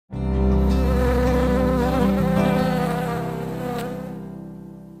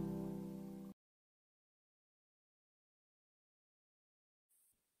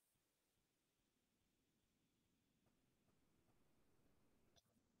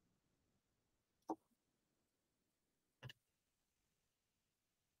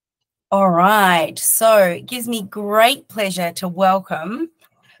All right, so it gives me great pleasure to welcome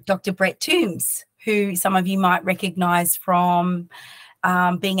Dr. Brett Thombs, who some of you might recognise from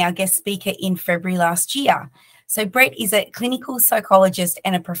being our guest speaker in February last year. So Brett is a clinical psychologist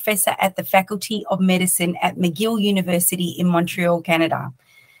and a professor at the Faculty of Medicine at McGill University in Montreal, Canada.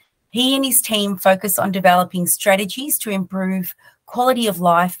 He and his team focus on developing strategies to improve quality of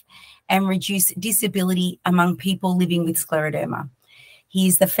life and reduce disability among people living with scleroderma. He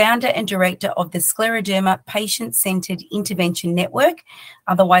is the founder and director of the Scleroderma Patient-Centered Intervention Network,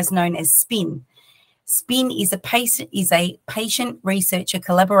 otherwise known as SPIN. SPIN is a patient researcher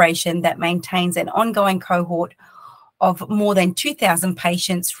collaboration that maintains an ongoing cohort of more than 2,000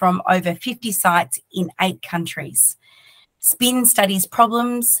 patients from over 50 sites in 8 countries. SPIN studies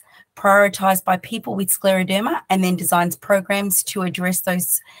problems prioritized by people with scleroderma and then designs programs to address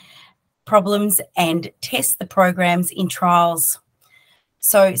those problems and test the programs in trials.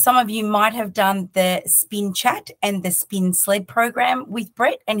 So some of you might have done the SPIN chat and the SPIN-SSLED program with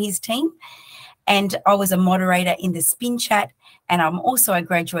Brett and his team. And I was a moderator in the SPIN chat, and I'm also a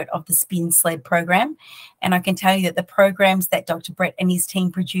graduate of the SPIN-SSLED program. And I can tell you that the programs that Dr. Brett and his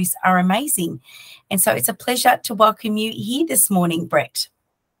team produce are amazing. And so it's a pleasure to welcome you here this morning, Brett.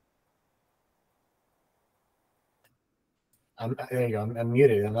 There you go. I'm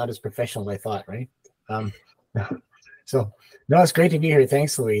muted. I'm not as professional as I thought, right? So, no, it's great to be here.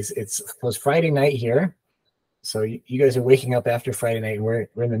 Thanks, Louise. It was Friday night here. So you guys are waking up after Friday night, and we're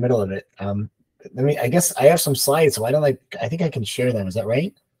in the middle of it. I guess I have some slides, so I think I can share them. Is that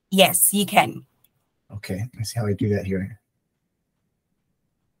right? Yes, you can. Okay, let me see how I do that here.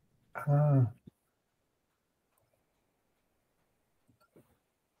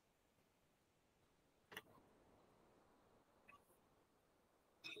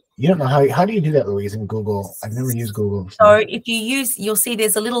 You don't know how do you do that, Louise, in Google? I've never used Google. So if you you'll see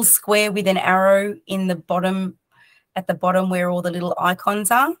there's a little square with an arrow in the bottom, at the bottom where all the little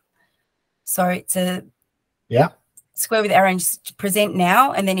icons are. So it's a square with arrow, and just present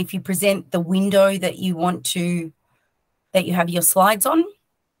now. And then if you present the window that you want to, that you have your slides on.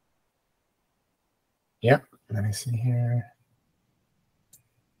 Yep. Let me see here.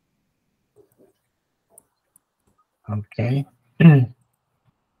 Okay.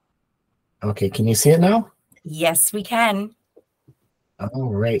 Okay, can you see it now? Yes, we can.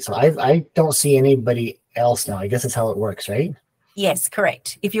 All right. So I don't see anybody else now. I guess that's how it works, right? Yes,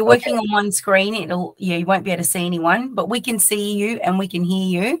 correct. If you're working on one screen, you won't be able to see anyone, but we can see you and we can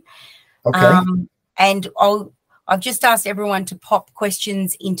hear you. Okay. And I've just asked everyone to pop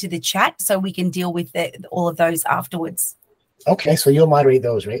questions into the chat so we can deal with all of those afterwards. Okay, so you'll moderate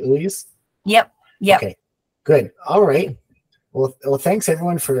those, right, Louise? Yep. Okay, good. All right. Well, thanks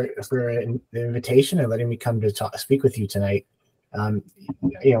everyone for the invitation and letting me come to speak with you tonight.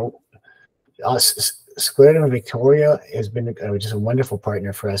 Scleroderma Victoria has been just a wonderful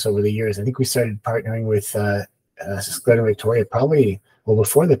partner for us over the years. I think we started partnering with Scleroderma Victoria probably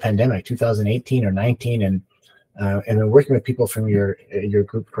before the pandemic, 2018 or 19, and we're working with people from your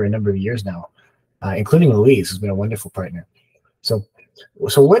group for a number of years now, including Louise, who's been a wonderful partner. So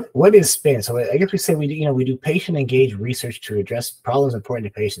what is SPIN? So I guess we say we do patient engaged research to address problems important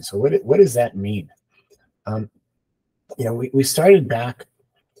to patients. So what does that mean? We started back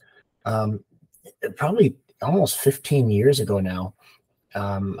probably almost 15 years ago now.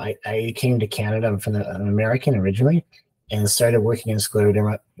 I came to Canada. I'm an American originally, and started working in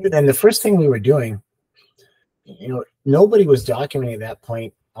scleroderma. And the first thing we were doing, nobody was documenting at that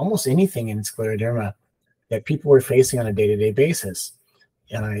point almost anything in scleroderma that people were facing on a day-to-day basis.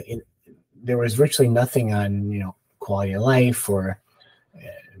 There was virtually nothing on quality of life or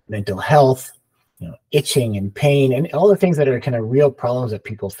mental health, itching and pain, and all the things that are kind of real problems that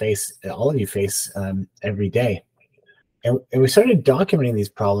people face, all of you face every day. And we started documenting these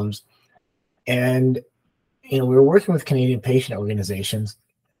problems, and we were working with Canadian patient organizations.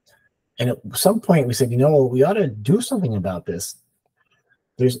 And at some point we said, we ought to do something about this.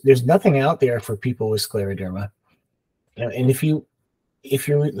 There's nothing out there for people with scleroderma. And if you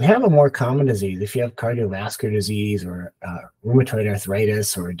have a more common disease, if you have cardiovascular disease or rheumatoid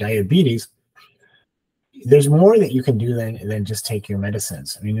arthritis or diabetes, there's more that you can do than just take your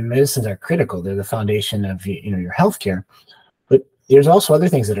medicines. I mean, the medicines are critical. They're the foundation of your healthcare, but there's also other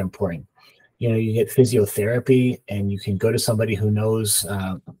things that are important. You get physiotherapy, and you can go to somebody who knows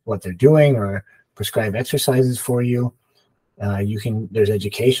what they're doing or prescribe exercises for you. There's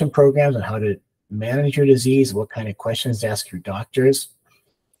education programs on how to manage your disease, what kind of questions to ask your doctors.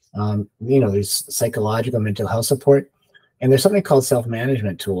 There's psychological mental health support, and there's something called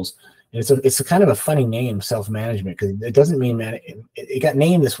self-management tools. And it's a kind of a funny name, self-management, because it doesn't mean it got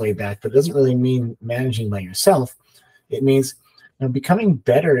named this way back, but it doesn't really mean managing by yourself. It means becoming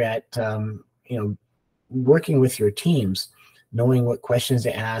better at working with your teams, knowing what questions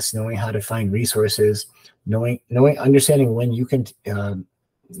to ask, knowing how to find resources, understanding when you can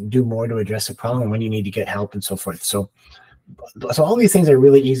do more to address a problem, when you need to get help, and so forth. So all these things are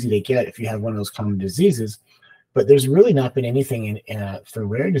really easy to get if you have one of those common diseases. But there's really not been anything for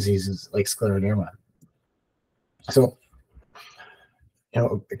rare diseases like scleroderma. So,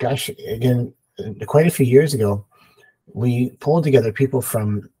 gosh, again, quite a few years ago, we pulled together people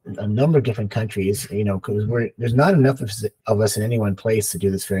from a number of different countries, because there's not enough of us in any one place to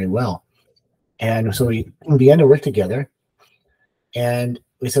do this very well. And so we began to work together, and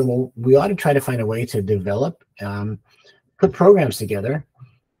we said, well, we ought to try to find a way to develop, put programs together,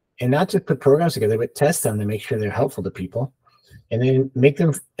 and not just put programs together, but test them to make sure they're helpful to people, and then make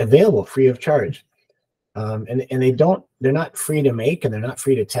them available free of charge. And they're not free to make, and they're not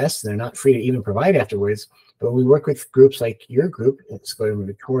free to test, and they're not free to even provide afterwards. But we work with groups like your group, Scleroderma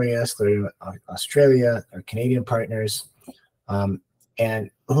Victoria, Scleroderma Australia, our Canadian partners,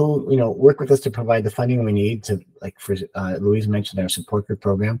 and who work with us to provide the funding we need to, like for Louise mentioned, our support group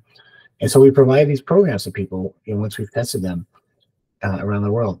program. And so we provide these programs to people once we've tested them around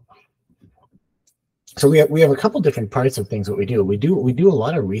the world. So we have a couple different parts of things that we do. We do a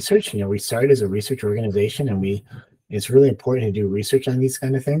lot of research. We started as a research organization, and it's really important to do research on these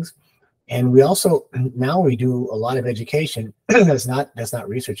kind of things. And we also now we do a lot of education that's not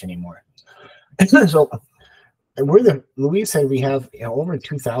research anymore. So Louise said we have over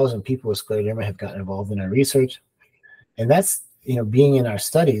 2,000 people with scleroderma have gotten involved in our research, and that's being in our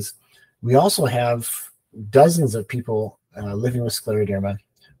studies. We also have dozens of people living with scleroderma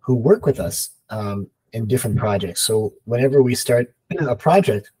who work with us in different projects. So whenever we start a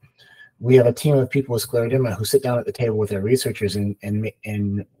project, we have a team of people with scleroderma who sit down at the table with our researchers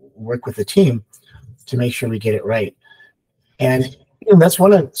and work with the team to make sure we get it right. And that's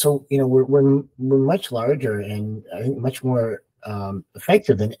we're much larger, and I think much more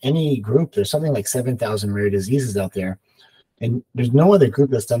effective than any group. There's something like 7,000 rare diseases out there, and there's no other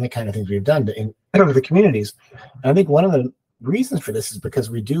group that's done the kind of things we've done in the communities. And I think one of the reasons for this is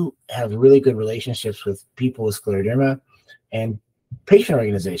because we do have really good relationships with people with scleroderma and patient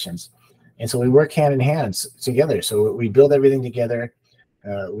organizations. And so we work hand in hand together. So we build everything together.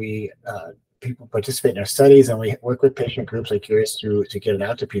 People participate in our studies, and we work with patient groups like yours to get it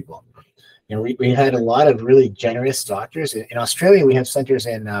out to people. We had a lot of really generous doctors. In Australia, we have centers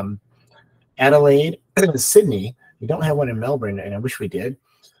in Adelaide and Sydney. We don't have one in Melbourne, and I wish we did.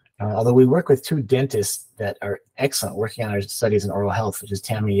 Although we work with 2 dentists that are excellent working on our studies in oral health, which is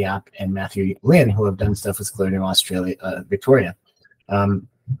Tammy Yap and Matthew Lynn, who have done stuff with Scleroderma Australia, Victoria.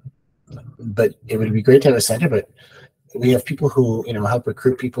 But it would be great to have a center, but we have people who, help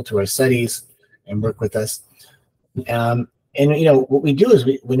recruit people to our studies and work with us. And, what we do is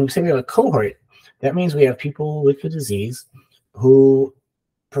when we say we have a cohort, that means we have people with the disease who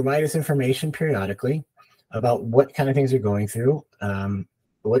provide us information periodically about what kind of things they're going through,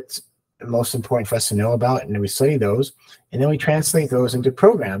 what's most important for us to know about, and then we study those, and then we translate those into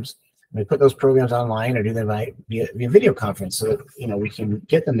programs. We put those programs online or do them via video conference, so that we can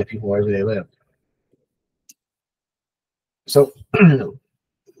get them to people wherever they live. So,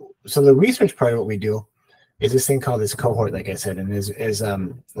 so the research part of what we do is this thing called this cohort, like I said, and as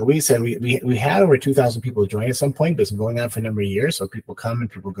Louise said, we had over 2,000 people join at some point, but it's been going on for a number of years. So people come and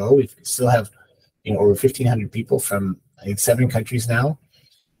people go. We still have over 1,500 people from I think 7 countries now.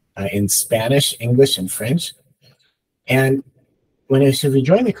 In Spanish, English, and French. And if you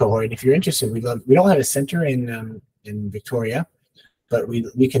join the cohort, if you're interested, we don't have a center in Victoria, but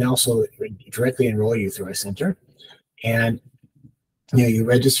we can also directly enroll you through our center. And you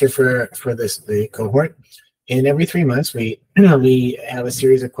register for the cohort, and every 3 months we have a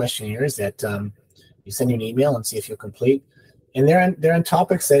series of questionnaires that you send you an email and see if you'll complete. And they're on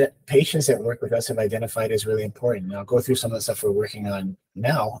topics that patients that work with us have identified as really important. And I'll go through some of the stuff we're working on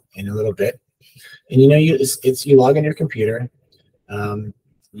now in a little bit. And you log in your computer,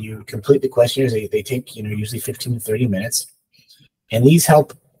 you complete the questionnaires. They take usually 15 to 30 minutes, and these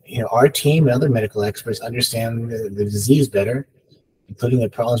help our team and other medical experts understand the disease better, including the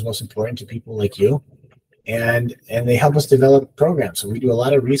problems most important to people like you, and they help us develop programs. So we do a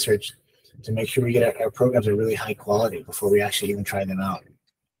lot of research to make sure we get our programs are really high quality before we actually even try them out.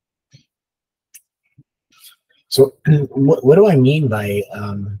 So what do I mean by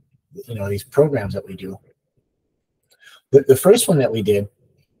these programs that we do? The first one that we did,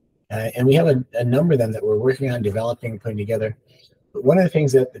 and we have a number of them that we're working on developing and putting together, But one of the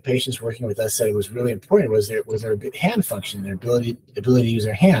things that the patients working with us said was really important was their hand function, their ability to use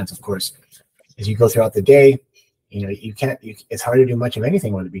their hands. Of course, as you go throughout the day, it's hard to do much of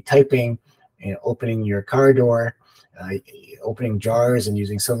anything, whether it be typing, opening your car door, opening jars, and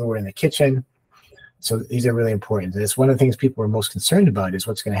using silverware in the kitchen. So these are really important. That's one of the things people are most concerned about, is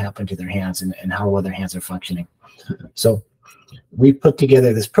what's going to happen to their hands and how well their hands are functioning. So we put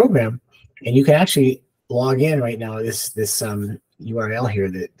together this program, and you can actually log in right now. This URL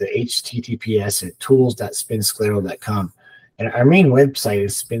here, the https at tools.spinsclero.com, and our main website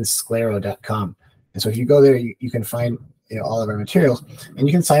is spinsclero.com. And so if you go there, you can find all of our materials, and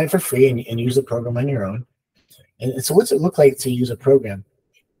you can sign up for free and use the program on your own. And so what's it look like to use a program?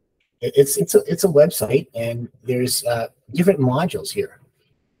 It's a website, and there's different modules here.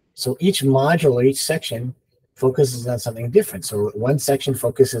 So each module or each section focuses on something different. So one section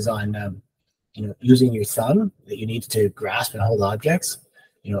focuses on using your thumb, that you need to grasp and hold objects.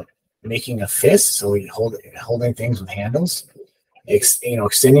 Making a fist, so you holding things with handles.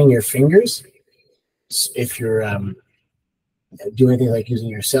 Extending your fingers. If you're doing things like using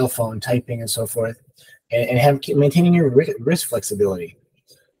your cell phone, typing, and so forth, and maintaining your wrist flexibility.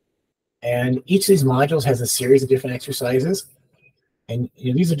 And each of these modules has a series of different exercises, and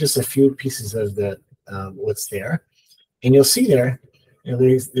these are just a few pieces of the what's there. And you'll see there,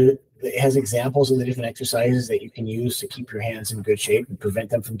 it has examples of the different exercises that you can use to keep your hands in good shape and prevent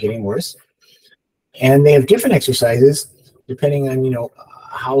them from getting worse. And they have different exercises depending on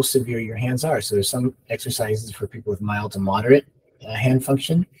how severe your hands are. So there's some exercises for people with mild to moderate hand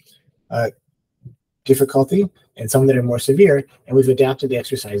function difficulty, and some that are more severe, and we've adapted the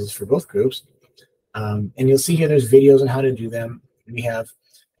exercises for both groups. And you'll see here there's videos on how to do them. We have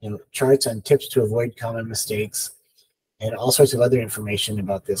charts on tips to avoid common mistakes, and all sorts of other information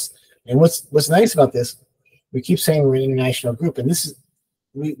about this. And what's nice about this, we keep saying we're an international group, and this is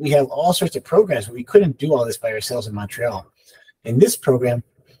we have all sorts of programs, but we couldn't do all this by ourselves in Montreal. And this program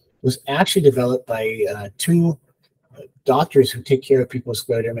was actually developed by two doctors who take care of people with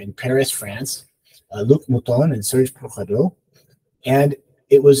scleroderma in Paris, France, Luc Mouton and Serge Prochado. And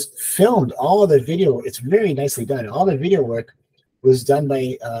it was filmed, all of the video, it's very nicely done. All the video work was done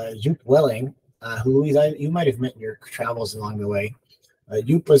by Joop Welling, who Louise, you might have met in your travels along the way.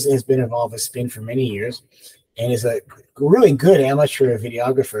 Joop has been involved with SPIN for many years and is a really good amateur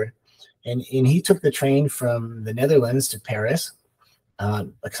videographer. And he took the train from the Netherlands to Paris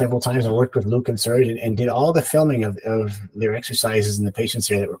several times, and worked with Luke and Serge and did all the filming of their exercises and the patients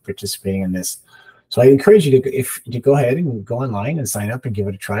here that were participating in this. So I encourage you to go ahead and go online and sign up and give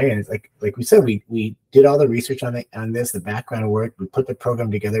it a try. And it's like we said, we did all the research on this, the background work. We put the program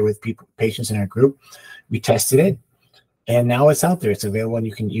together with patients in our group. We tested it, and now it's out there. It's available, and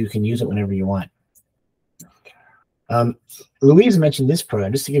you can use it whenever you want. Louise mentioned this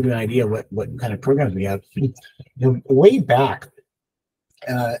program just to give you an idea what kind of programs we have. Way back,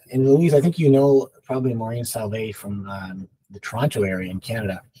 and Louise, I think probably Maureen Salve from the Toronto area in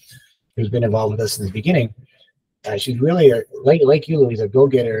Canada, who's been involved with us in the beginning. She's really like you, Louise, a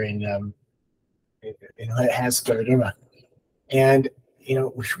go-getter and has scleroderma. And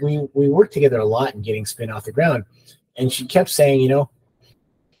we worked together a lot in getting SPIN off the ground. And she kept saying,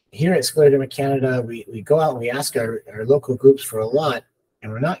 here at Scleroderma Canada, we go out and we ask our local groups for a lot,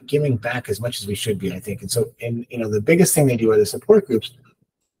 and we're not giving back as much as we should be, I think. And so, the biggest thing they do are the support groups.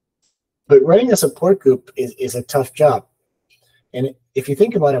 But running a support group is a tough job. And if you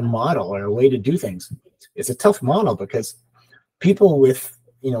think about a model or a way to do things, it's a tough model because people with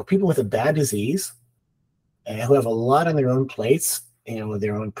a bad disease and who have a lot on their own plates,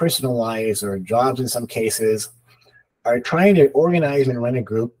 their own personal lives or jobs in some cases, are trying to organize and run a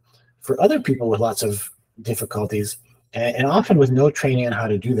group for other people with lots of difficulties, and often with no training on how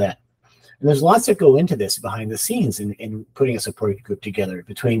to do that. And there's lots that go into this behind the scenes in putting a support group together,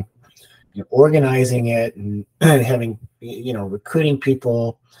 between organizing it and having, recruiting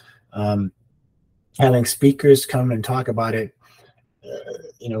people, having speakers come and talk about it,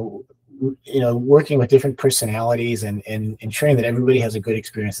 working with different personalities and ensuring that everybody has a good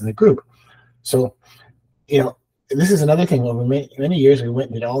experience in the group. So, this is another thing. Over many years, we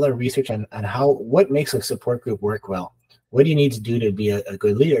went and did all our research on what makes a support group work well. What do you need to do to be a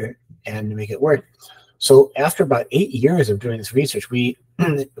good leader and to make it work? So after about 8 years of doing this research, we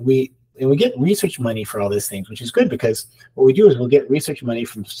get research money for all these things, which is good, because what we do is we'll get research money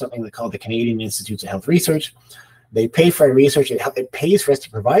from something called the Canadian Institutes of Health Research. They pay for our research. It pays for us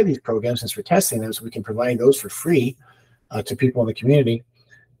to provide these programs since we're testing them, so we can provide those for free to people in the community.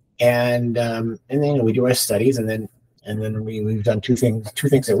 And then we do our studies, and then And then we've done two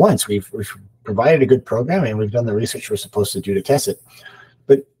things at once. We've provided a good program, and we've done the research we're supposed to do to test it.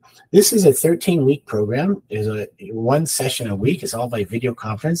 But this is a 13-week program. There's one session a week. It's all by video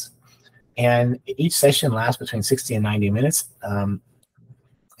conference. And each session lasts between 60 and 90 minutes. And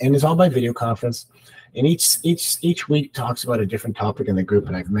it's all by video conference. And each week talks about a different topic in the group,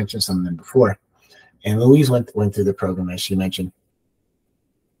 and I've mentioned some of them before. And Louise went through the program, as she mentioned.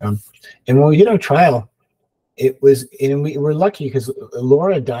 And when we did our trial, it was, and we were lucky because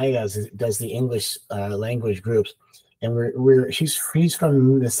Laura Diaz does the English language groups, and she's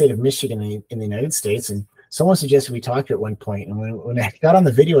from the state of Michigan in the United States, and someone suggested we talk to her at one point. And when I got on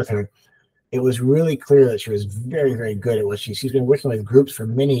the video with her, it was really clear that she was very, very good at what she's been working with groups for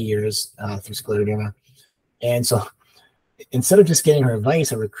many years through Scleroderma. And so instead of just getting her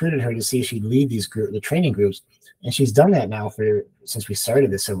advice, I recruited her to see if she'd lead the training groups. And she's done that now since we started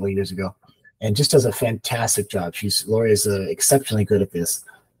this several years ago, and just does a fantastic job. Laura is exceptionally good at this.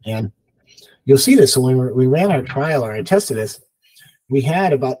 And you'll see this. So when we ran our trial, or I tested this, we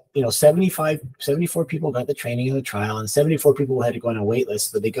had about 74 people got the training in the trial, and 74 people had to go on a wait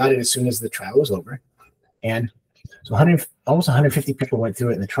list, but they got it as soon as the trial was over. And so almost 150 people went through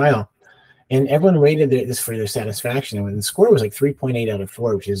it in the trial, and everyone rated this for their satisfaction. And the score was like 3.8 out of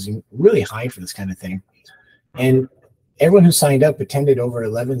 4, which is really high for this kind of thing. And everyone who signed up attended over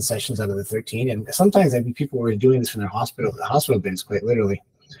 11 sessions out of the 13. And sometimes people were doing this from their hospital beds, quite literally.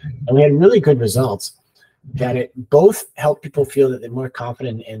 And we had really good results. That it both helped people feel that they're more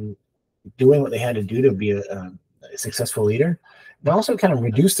confident in doing what they had to do to be a successful leader, but also kind of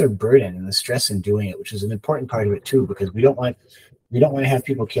reduce their burden and the stress in doing it, which is an important part of it too, because we don't want to have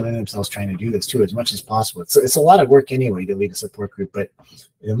people killing themselves trying to do this too, as much as possible. It's a lot of work anyway to lead a support group, but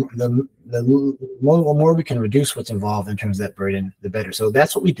the more we can reduce what's involved in terms of that burden, the better. So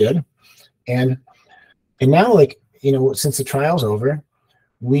that's what we did, and now, since the trial's over,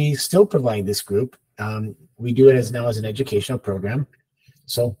 we still provide this group. We do it now as an educational program.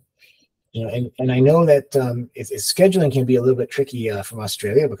 So, and I know that scheduling can be a little bit tricky from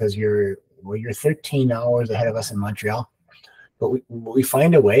Australia, because you're 13 hours ahead of us in Montreal, but we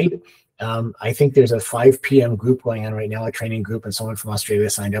find a way. I think there's a 5 p.m. group going on right now, a training group, and someone from Australia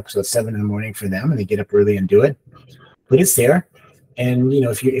signed up, so it's 7 in the morning for them, and they get up early and do it. But it's there, and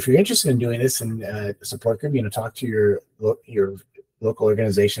if you're interested in doing this in a support group, talk to your local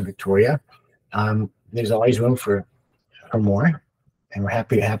organization, Victoria. There's always room for more, and we're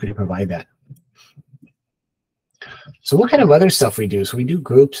happy to provide that. So what kind of other stuff we do? So we do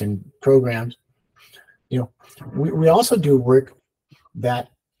groups and programs. We also do work that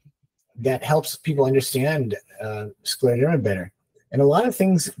helps people understand scleroderma better. And a lot of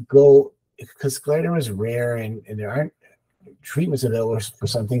things go, because scleroderma is rare and there aren't treatments available for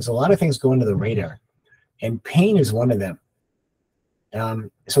some things, a lot of things go into the radar, and pain is one of them.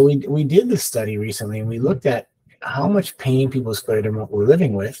 So we did this study recently, and we looked at how much pain people with scleroderma were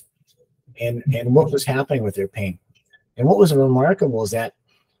living with, and what was happening with their pain. And what was remarkable is that,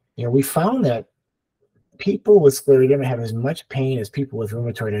 we found that people with scleroderma have as much pain as people with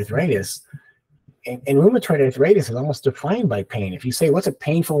rheumatoid arthritis. And rheumatoid arthritis is almost defined by pain. If you say, what's a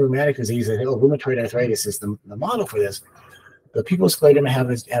painful rheumatic disease? Rheumatoid arthritis is the model for this. But people with scleroderma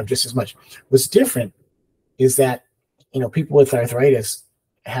have just as much. What's different is that people with arthritis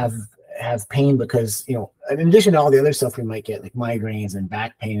have pain because, in addition to all the other stuff we might get, like migraines and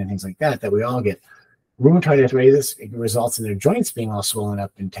back pain and things like that we all get, rheumatoid arthritis results in their joints being all swollen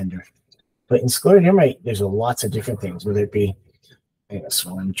up and tender. But in scleroderma, there's lots of different things, whether it be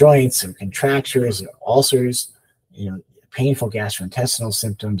swollen joints or contractures or ulcers, painful gastrointestinal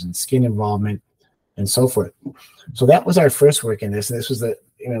symptoms and skin involvement and so forth. So that was our first work in this. And this was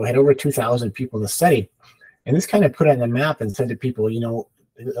we had over 2,000 people in the study. And this kind of put it on the map and said to people,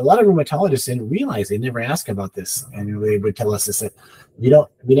 a lot of rheumatologists didn't realize, they never asked about this. And they would tell us this, that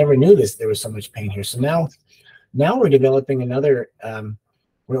we never knew there was so much pain here. So now we're developing another,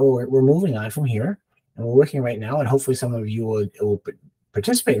 we're moving on from here, and we're working right now, and hopefully some of you will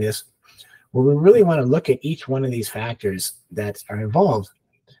participate in this, where we really want to look at each one of these factors that are involved,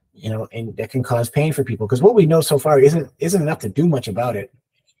 and that can cause pain for people. Because what we know so far isn't enough to do much about it.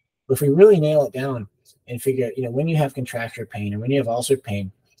 But if we really nail it down and figure out, when you have contracture pain and when you have ulcer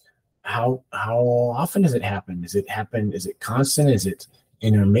pain, how often does it happen? Is it constant? Is it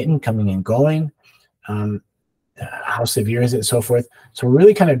intermittent, coming and going? How severe is it, and so forth? So we're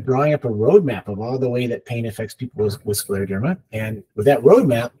really kind of drawing up a roadmap of all the way that pain affects people with scleroderma. And with that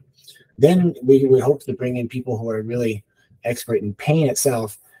roadmap, then we would hope to bring in people who are really expert in pain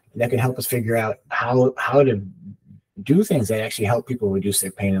itself, and that can help us figure out how to do things that actually help people reduce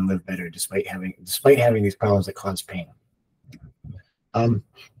their pain and live better despite having these problems that cause pain. You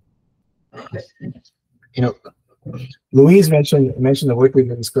know, Louise mentioned the work we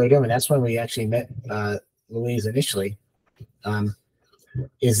did in Scleroderma, and that's when we actually met Louise initially.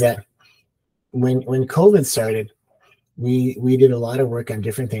 Is that when COVID started, we did a lot of work on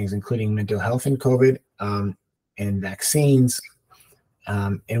different things, including mental health and COVID, and vaccines.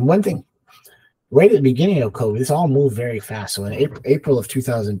 And one thing, right at the beginning of COVID, this all moved very fast. So in April of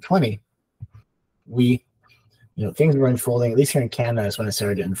 2020, things were unfolding, at least here in Canada, that's when it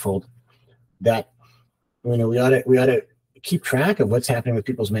started to unfold, that, we ought to keep track of what's happening with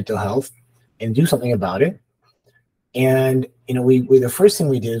people's mental health and do something about it. And, the first thing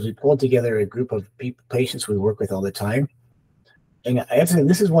we did is we pulled together a group of patients we work with all the time. And I have to say,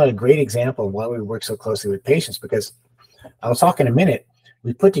 this is a great example of why we work so closely with patients, because I'll talk in a minute.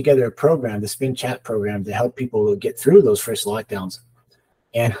 We put together a program, the SPIN chat program, to help people get through those first lockdowns.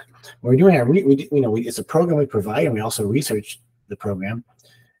 And when we're doing it's a program we provide, and we also research the program.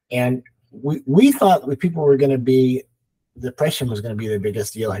 And we thought that people were going to be, depression was going to be the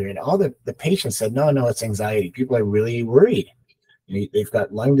biggest deal here. And all the patients said, no, it's anxiety. People are really worried. They've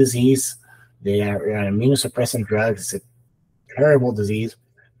got lung disease. They are on immunosuppressant drugs. It's a terrible disease.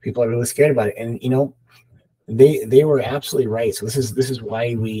 People are really scared about it. And, they were absolutely right. So this is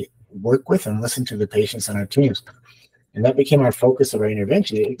why we work with and listen to the patients on our teams. And that became our focus of our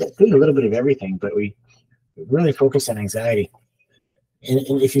intervention. It included a little bit of everything, but we really focused on anxiety.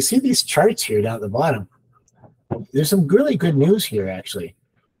 And if you see these charts here down at the bottom, there's some really good news here, actually.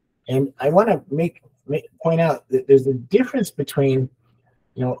 And I want to point out that there's a difference between,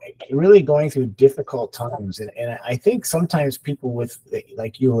 really going through difficult times. And I think sometimes people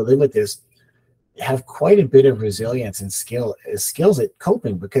like you who live with this have quite a bit of resilience and skills at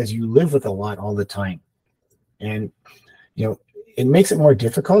coping, because you live with a lot all the time. And, it makes it more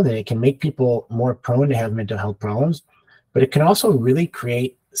difficult, and it can make people more prone to have mental health problems. But it can also really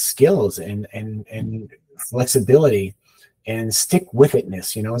create skills and flexibility and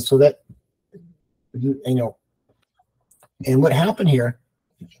stick-with-itness, so that, and what happened here,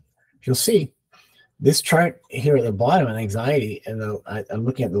 you'll see this chart here at the bottom on anxiety, and I'm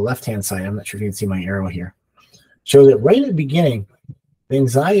looking at the left-hand side, I'm not sure if you can see my arrow here, shows that right at the beginning, the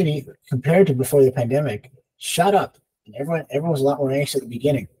anxiety compared to before the pandemic shot up, and everyone was a lot more anxious at the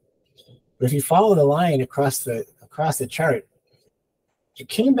beginning. But if you follow the line across the chart, it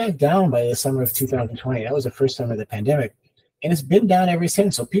came back down by the summer of 2020. That was the first summer of the pandemic. And it's been down ever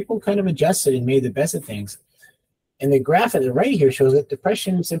since. So people kind of adjusted and made the best of things. And the graph at the right here shows that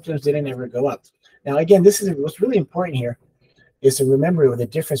depression symptoms didn't ever go up. Now, again, what's really important here is to remember the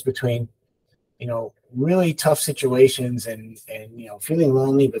difference between, really tough situations and feeling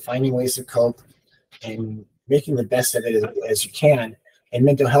lonely, but finding ways to cope and making the best of it as you can, and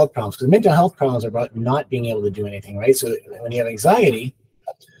mental health problems. Because mental health problems are about not being able to do anything, right? So when you have anxiety,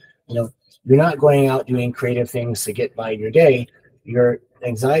 you're not going out doing creative things to get by your day. Your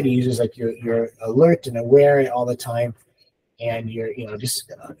anxiety uses like you're alert and aware all the time, and you're just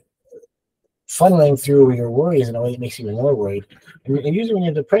funneling through your worries in a way that makes you even more worried. And usually when you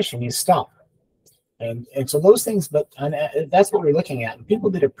have depression, you stop. And so those things, but that's what we're looking at. And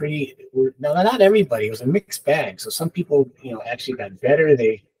people did not everybody. It was a mixed bag. So some people, actually got better.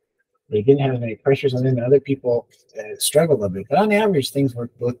 They didn't have as many pressures on them, and other people struggled a bit. But on average, things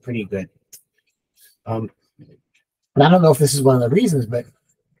were both pretty good. And I don't know if this is one of the reasons, but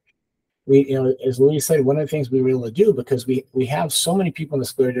we, as Louise said, one of the things we were able to do, because we have so many people in the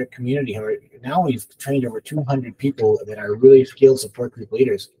Scleroderma community now we've trained over 200 people that are really skilled support group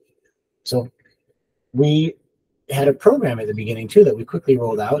leaders. So we had a program at the beginning too that we quickly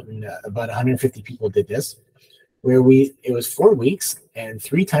rolled out, and about 150 people did this, where it was 4 weeks, and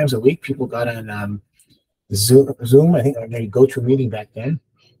 3 times a week people got on Zoom, I think, or maybe GoToMeeting back then,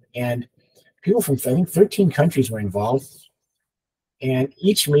 and people from, I think, 13 countries were involved. And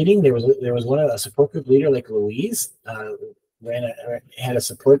each meeting there was a support group leader like Louise had a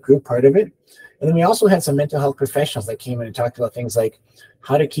support group part of it. And then we also had some mental health professionals that came in and talked about things like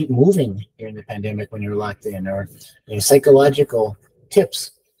how to keep moving during the pandemic when you're locked in, or psychological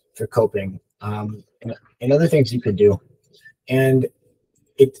tips for coping, and other things you could do. And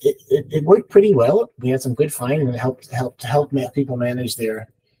it worked pretty well. We had some good findings, and it helped people manage their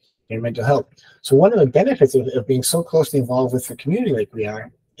mental health. So one of the benefits of being so closely involved with the community like we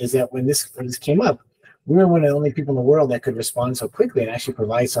are is that when this came up, we were one of the only people in the world that could respond so quickly and actually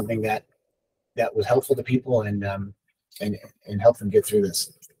provide something that was helpful to people and help them get through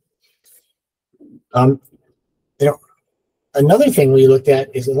this. Another thing we looked at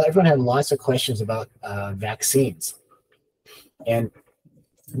is everyone had lots of questions about vaccines. And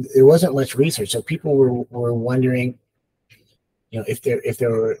there wasn't much research, so people were wondering, if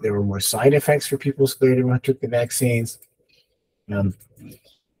there were more side effects for people who took the vaccines. And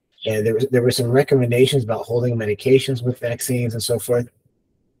there were some recommendations about holding medications with vaccines and so forth.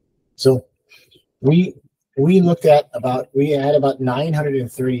 So we had about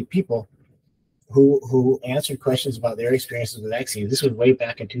 930 people who answered questions about their experiences with vaccines. This was way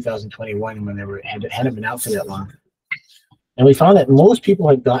back in 2021 when hadn't been out for that long. And we found that most people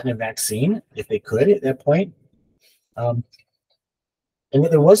had gotten a vaccine if they could at that point. And that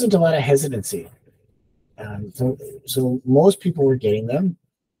there wasn't a lot of hesitancy. So most people were getting them.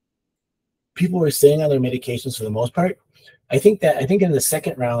 People were staying on their medications for the most part. I think in the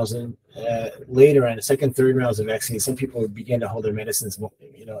second rounds and later on the second, third rounds of vaccines, some people would begin to hold their medicines,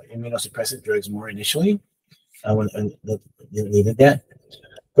 immunosuppressant drugs more initially when they did that.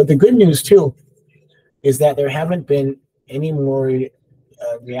 But the good news too is that there haven't been any more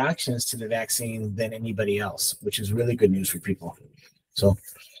reactions to the vaccine than anybody else, which is really good news for people. So,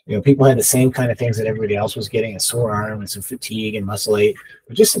 people had the same kind of things that everybody else was getting: a sore arm and some fatigue and muscle ache,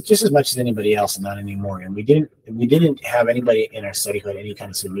 but just as much as anybody else, and not anymore. And we didn't have anybody in our study who had any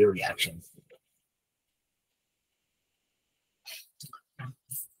kind of severe reaction.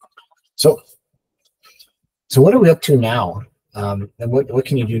 So what are we up to now? And what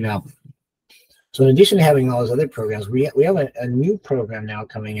can you do now? So in addition to having all those other programs, we have a new program now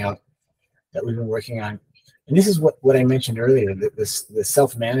coming out that we've been working on. And this is what I mentioned earlier, the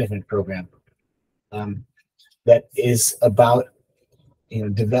self-management program that is about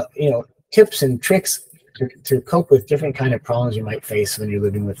tips and tricks to cope with different kind of problems you might face when you're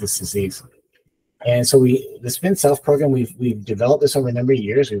living with this disease. And so the SPIN-SSLED program, we've developed this over a number of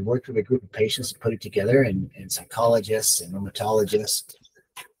years. We've worked with a group of patients to put it together, and psychologists and rheumatologists.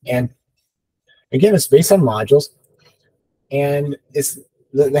 And again, it's based on modules, and it's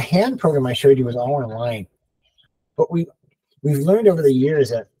the hand program I showed you was all online. But we've learned over the years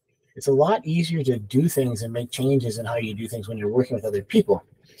that it's a lot easier to do things and make changes in how you do things when you're working with other people.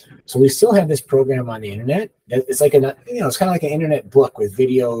 So we still have this program on the internet. It's like it's kind of like an internet book with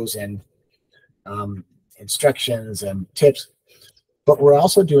videos and instructions and tips. But we're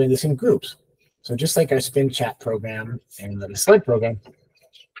also doing this in groups. So just like our SPIN chat program and the SLED program,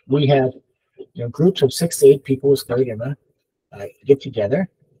 we have groups of 6 to 8 people with scleroderma get together.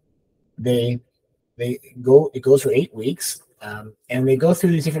 It goes for 8 weeks, and they go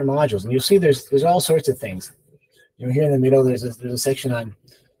through these different modules, and you'll see there's all sorts of things. Here in the middle, there's a section on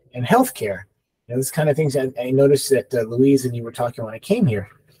healthcare. This kind of things I noticed that Louise and you were talking when I came here.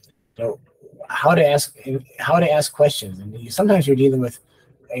 How to ask questions, and sometimes you're dealing with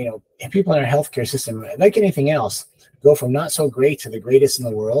people in our healthcare system, like anything else, go from not so great to the greatest in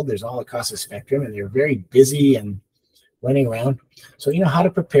the world. There's all across the spectrum, and they're very busy and running around. So how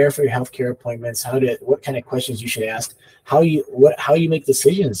to prepare for your healthcare appointments, what kind of questions you should ask, how you make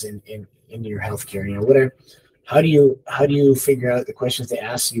decisions in your healthcare. How do you figure out the questions to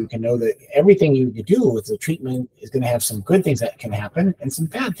ask so you can know that everything you do with the treatment is going to have some good things that can happen and some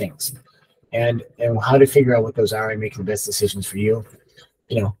bad things, and how to figure out what those are and make the best decisions for you.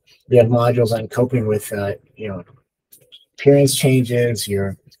 We have modules on coping with appearance changes,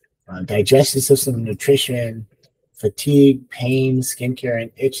 your digestive system, nutrition, fatigue, pain, skincare,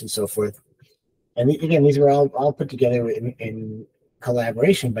 and itch, and so forth. And again, these were all put together in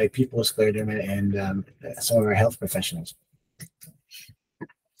collaboration by people with scleroderma and some of our health professionals.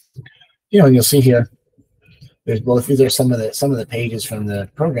 And you'll see here, there's both. These are some of the pages from the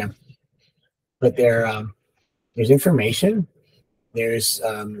program, but there's information. There's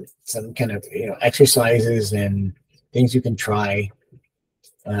some kind of exercises and things you can try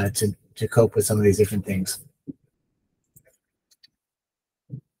to cope with some of these different things.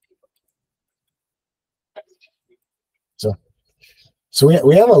 So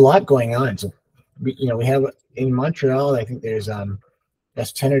we have a lot going on. So we have in Montreal, I think there's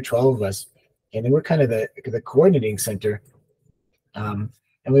that's 10 or 12 of us, and then we're kind of the coordinating center. And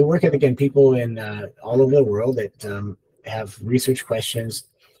we work with, again, people in all over the world that have research questions,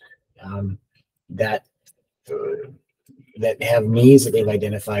 that have needs that they've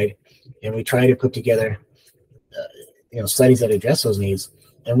identified, and we try to put together studies that address those needs.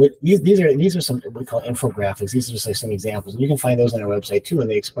 And these are some we call infographics. These are just like some examples, and you can find those on our website too, and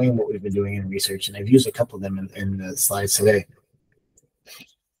they explain what we've been doing in research. And I've used a couple of them in the slides today.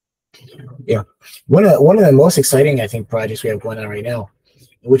 One of the most exciting, I think, projects we have going on right now,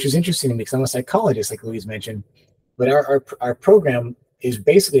 which is interesting to me because I'm a psychologist, like Louise mentioned, but our program is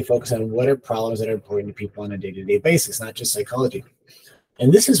basically focused on what are problems that are important to people on a day-to-day basis, not just psychology.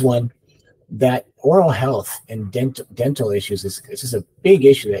 And this is one that oral health and dental issues is just a big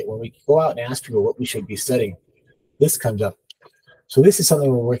issue that when we go out and ask people what we should be studying, this comes up. So this is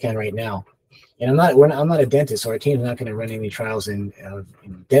something we're working on right now. And I'm not a dentist, so our team's not going to run any trials in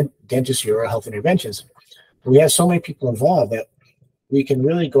dentistry or oral health interventions. But we have so many people involved that we can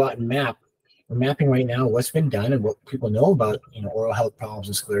really go out and map. We're mapping right now what's been done and what people know about oral health problems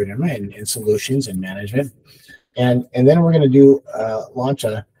in scleroderma and solutions and management. And then we're going to do launch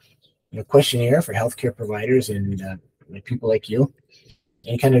a questionnaire for healthcare providers and people like you,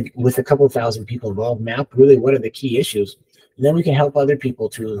 and kind of with a couple of thousand people involved, map really what are the key issues. And then we can help other people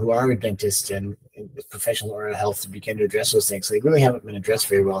too who are dentists and professional oral health to begin to address those things. They really haven't been addressed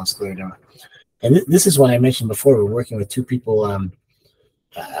very well in scleroderma. And this is what I mentioned before. We're working with two people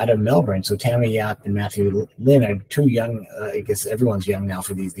out of Melbourne. So Tammy Yap and Matthew Lynn are two young, I guess everyone's young now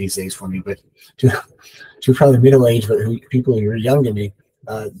for these days for me, but two probably middle-aged, but people who are young to me,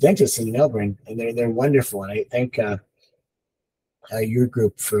 dentists in Melbourne, and they're wonderful. And I thank your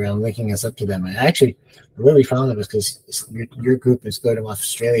group for linking us up to them. And actually, the way we found them is because your group in Scleroderma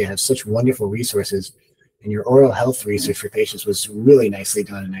Australia has such wonderful resources, and your oral health research for patients was really nicely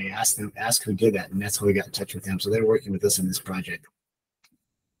done. And I asked who did that, and that's how we got in touch with them. So they're working with us in this project.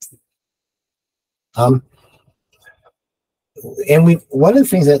 And one of the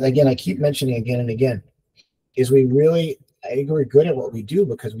things that, again, I keep mentioning again and again is I think we're good at what we do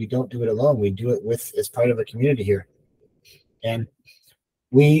because we don't do it alone. We do it as part of a community here. And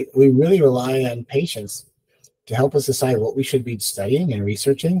we really rely on patients to help us decide what we should be studying and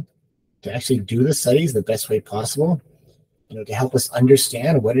researching, to actually do the studies the best way possible, to help us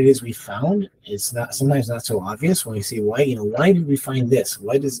understand what it is we found. It's sometimes not so obvious when we see why did we find this?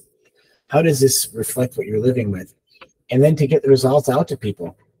 How does this reflect what you're living with? And then to get the results out to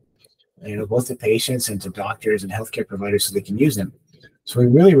people, both to patients and to doctors and healthcare providers so they can use them. So we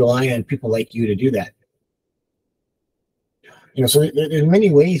really rely on people like you to do that. So there's many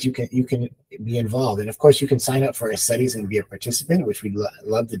ways you can be involved. And of course, you can sign up for our studies and be a participant, which we'd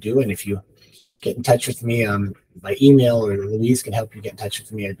love to do. And if you get in touch with me by email, or Louise can help you get in touch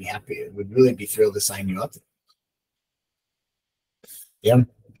with me, I'd be happy. Would really be thrilled to sign you up. Yeah.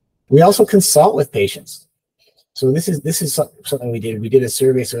 We also consult with patients. So this is something we did. We did a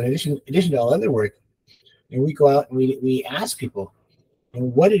survey. So in addition to all other work, we go out and we ask people,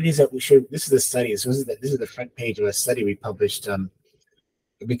 and what it is that we should. This is a study. So this is the front page of a study we published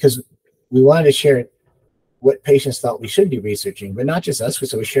because we wanted to share what patients thought we should be researching, but not just us.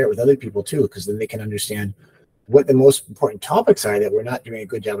 So we share it with other people too, because then they can understand what the most important topics are that we're not doing a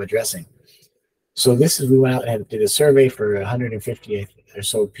good job addressing. So we went out and did a survey for 150 or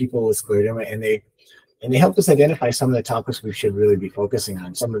so people with scleroderma, and they helped us identify some of the topics we should really be focusing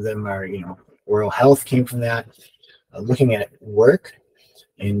on. Some of them are, oral health came from that, looking at work,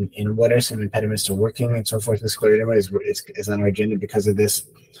 and what are some impediments to working and so forth with scleroderma is on our agenda because of this,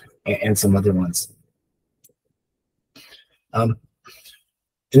 and some other ones. And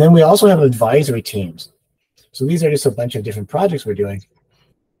then we also have advisory teams. So these are just a bunch of different projects we're doing.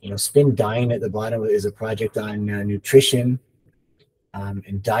 Spin Dine at the bottom is a project on nutrition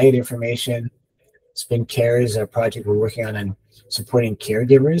and diet information. Spin Care is a project we're working on supporting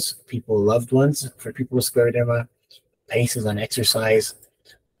caregivers, loved ones for people with scleroderma. PACE is on exercise,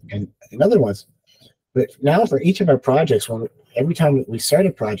 and other ones. But now for each of our projects, every time we start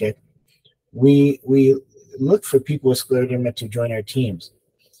a project, we look for people with scleroderma to join our teams.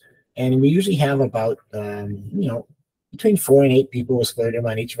 And we usually have about, between 4 and 8 people with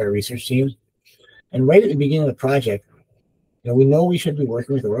scleroderma on each of our research teams. And right at the beginning of the project, we know we should be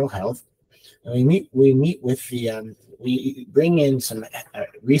working with oral health. And we meet with we bring in some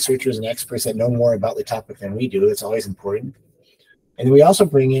researchers and experts that know more about the topic than we do. That's always important. And we also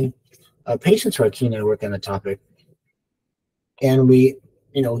bring in patients who are keen to work on the topic. And we,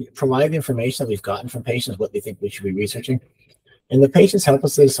 provide the information that we've gotten from patients, what they think we should be researching. And the patients help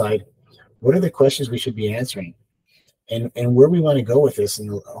us to decide what are the questions we should be answering, and where we want to go with this in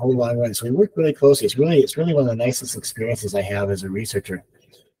the whole long run. So we work really closely. It's really one of the nicest experiences I have as a researcher.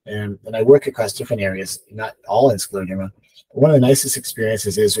 And I work across different areas, not all in scleroderma. One of the nicest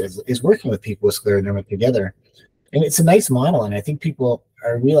experiences is working with people with scleroderma together. And it's a nice model. And I think people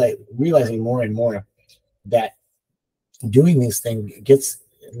are realizing more and more that doing these things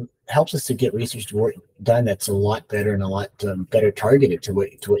helps us to get research work done that's a lot better and a lot better targeted to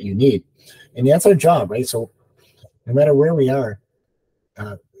what you need. And that's our job, right? So no matter where we are,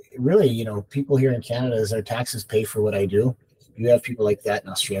 really, people here in Canada, as our taxes pay for what I do. You have people like that in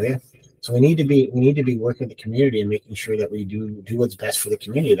Australia. So we need to be working with the community and making sure that we do what's best for the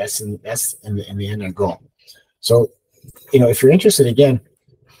community. That's in the end our goal. So, if you're interested, again,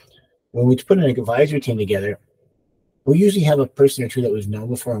 when we put an advisory team together, we usually have a person or two that we've known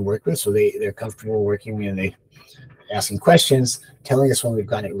before and worked with, so they're comfortable working and they asking questions, telling us when we've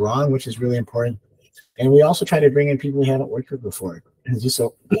gotten it wrong, which is really important. And we also try to bring in people we haven't worked with before, just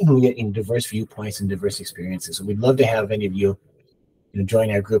so we get diverse viewpoints and diverse experiences. So we'd love to have any of you,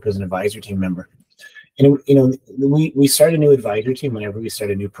 join our group as an advisory team member. And we start a new advisory team whenever we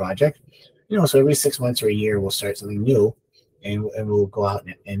start a new project. So every 6 months or a year we'll start something new, and we'll go out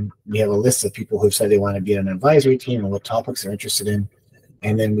and we have a list of people who've said they want to be on an advisory team and what topics they're interested in,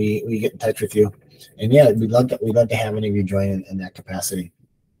 and then we get in touch with you. And yeah, we'd love to have any of you join in that capacity.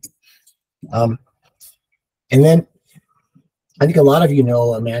 And then I think a lot of you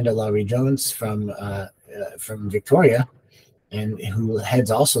know Amanda Lowry Jones from Victoria, and who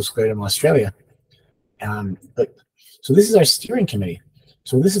heads also Scleroderma Australia. But so this is our steering committee.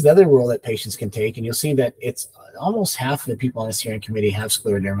 So this is the other role that patients can take, and you'll see that it's almost half of the people on the steering committee have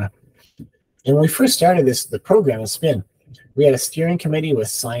scleroderma. And when we first started the program of SPIN, we had a steering committee with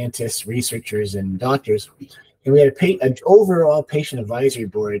scientists, researchers, and doctors, and we had an overall patient advisory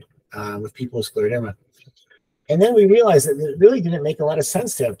board with people with scleroderma. And then we realized that it really didn't make a lot of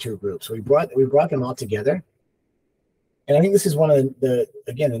sense to have two groups. So we brought them all together. And I think this is one of the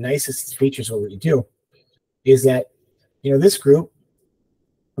nicest features of what we do, is that, this group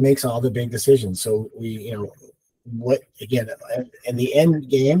makes all the big decisions. So we, in the end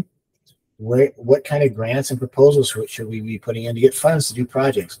game, what kind of grants and proposals should we be putting in to get funds to do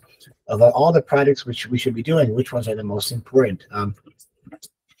projects? Of all the projects which we should be doing, which ones are the most important?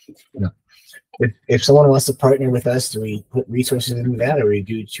 If someone wants to partner with us, do we put resources into that, or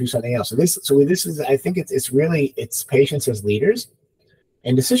do we choose something else? So this is, I think it's patients as leaders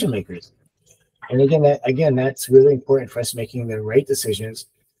and decision makers. And again, that's really important for us making the right decisions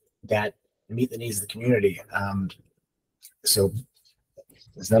that meet the needs of the community. So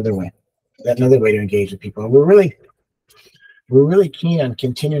that's another way to engage with people. And we're really keen on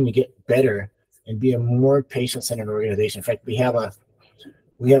continuing to get better and be a more patient-centered organization. In fact, we have a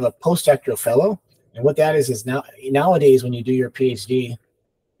postdoctoral fellow, and what that is nowadays when you do your PhD,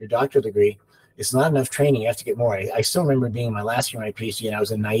 your doctoral degree, it's not enough training. You have to get more. I still remember being in my last year of my PhD, and I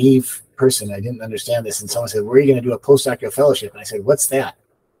was a naive person. I didn't understand this, and someone said, "Where are you going to do a postdoctoral fellowship?" And I said, "What's that?"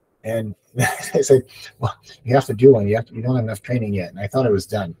 And I said, "Well, you have to do one. You don't have enough training yet." And I thought it was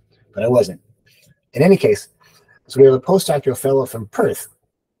done, but I wasn't. In any case, so we have a postdoctoral fellow from Perth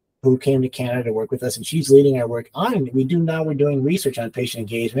who came to Canada to work with us, and she's leading our work on. We're doing research on patient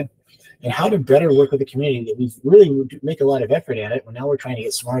engagement and how to better work with the community. We really make a lot of effort at it, but now we're trying to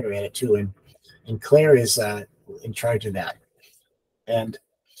get smarter at it too. And Claire is in charge of that. And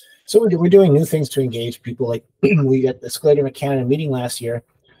so we're doing new things to engage people. Like we got the Scleroderma Canada meeting last year.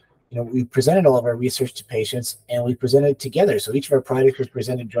 We presented all of our research to patients, and we presented together. So each of our projects was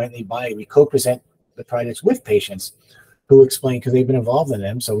presented jointly we co-present the projects with patients who explain, because they've been involved in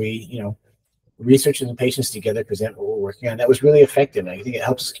them. So we, researchers and patients together present what we're working on. That was really effective. I think it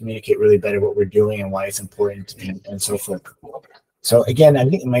helps us communicate really better what we're doing and why it's important and so forth. So again, I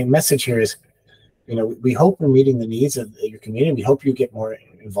think my message here is, we hope we're meeting the needs of your community. We hope you get more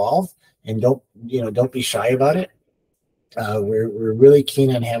involved, and don't be shy about it. We're really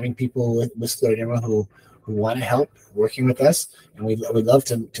keen on having people with scleroderma who want to help working with us, and we'd love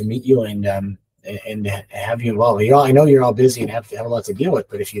to meet you and have you involved. I know you're all busy and have a lot to deal with,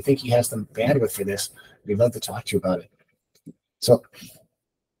 but if you think you have some bandwidth for this, we'd love to talk to you about it. So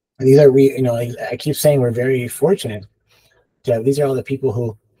these are I keep saying we're very fortunate to have, these are all the people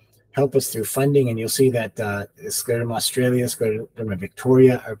who help us through funding, and you'll see that Scleroderma Australia, Scleroderma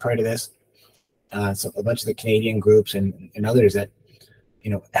Victoria are part of this. So a bunch of the Canadian groups and others that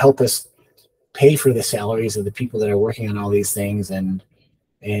help us pay for the salaries of the people that are working on all these things and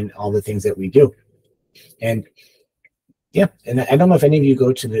all the things that we do. And yeah, and I don't know if any of you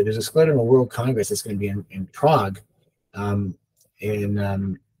go to there's a Scleroderma World Congress that's going to be in Prague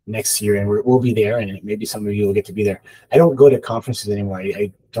in next year, and we'll be there, and maybe some of you will get to be there. I don't go to conferences anymore.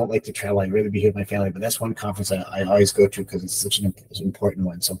 I don't like to travel. I'd rather be here with my family, but that's one conference I always go to because it's such an important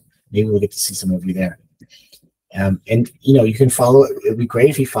one. So maybe we'll get to see some of you there. And you can follow. It'd be great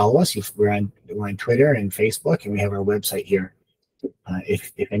if you follow us. We're on Twitter and Facebook, and we have our website here.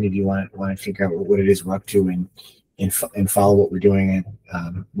 If any of you want to figure out what it is we're up to and follow what we're doing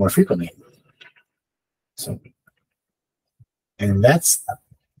more frequently. So, and that's.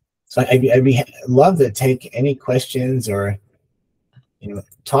 So I'd love to take any questions or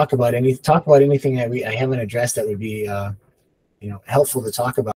talk about anything I haven't addressed that would be helpful to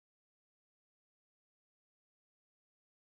talk about.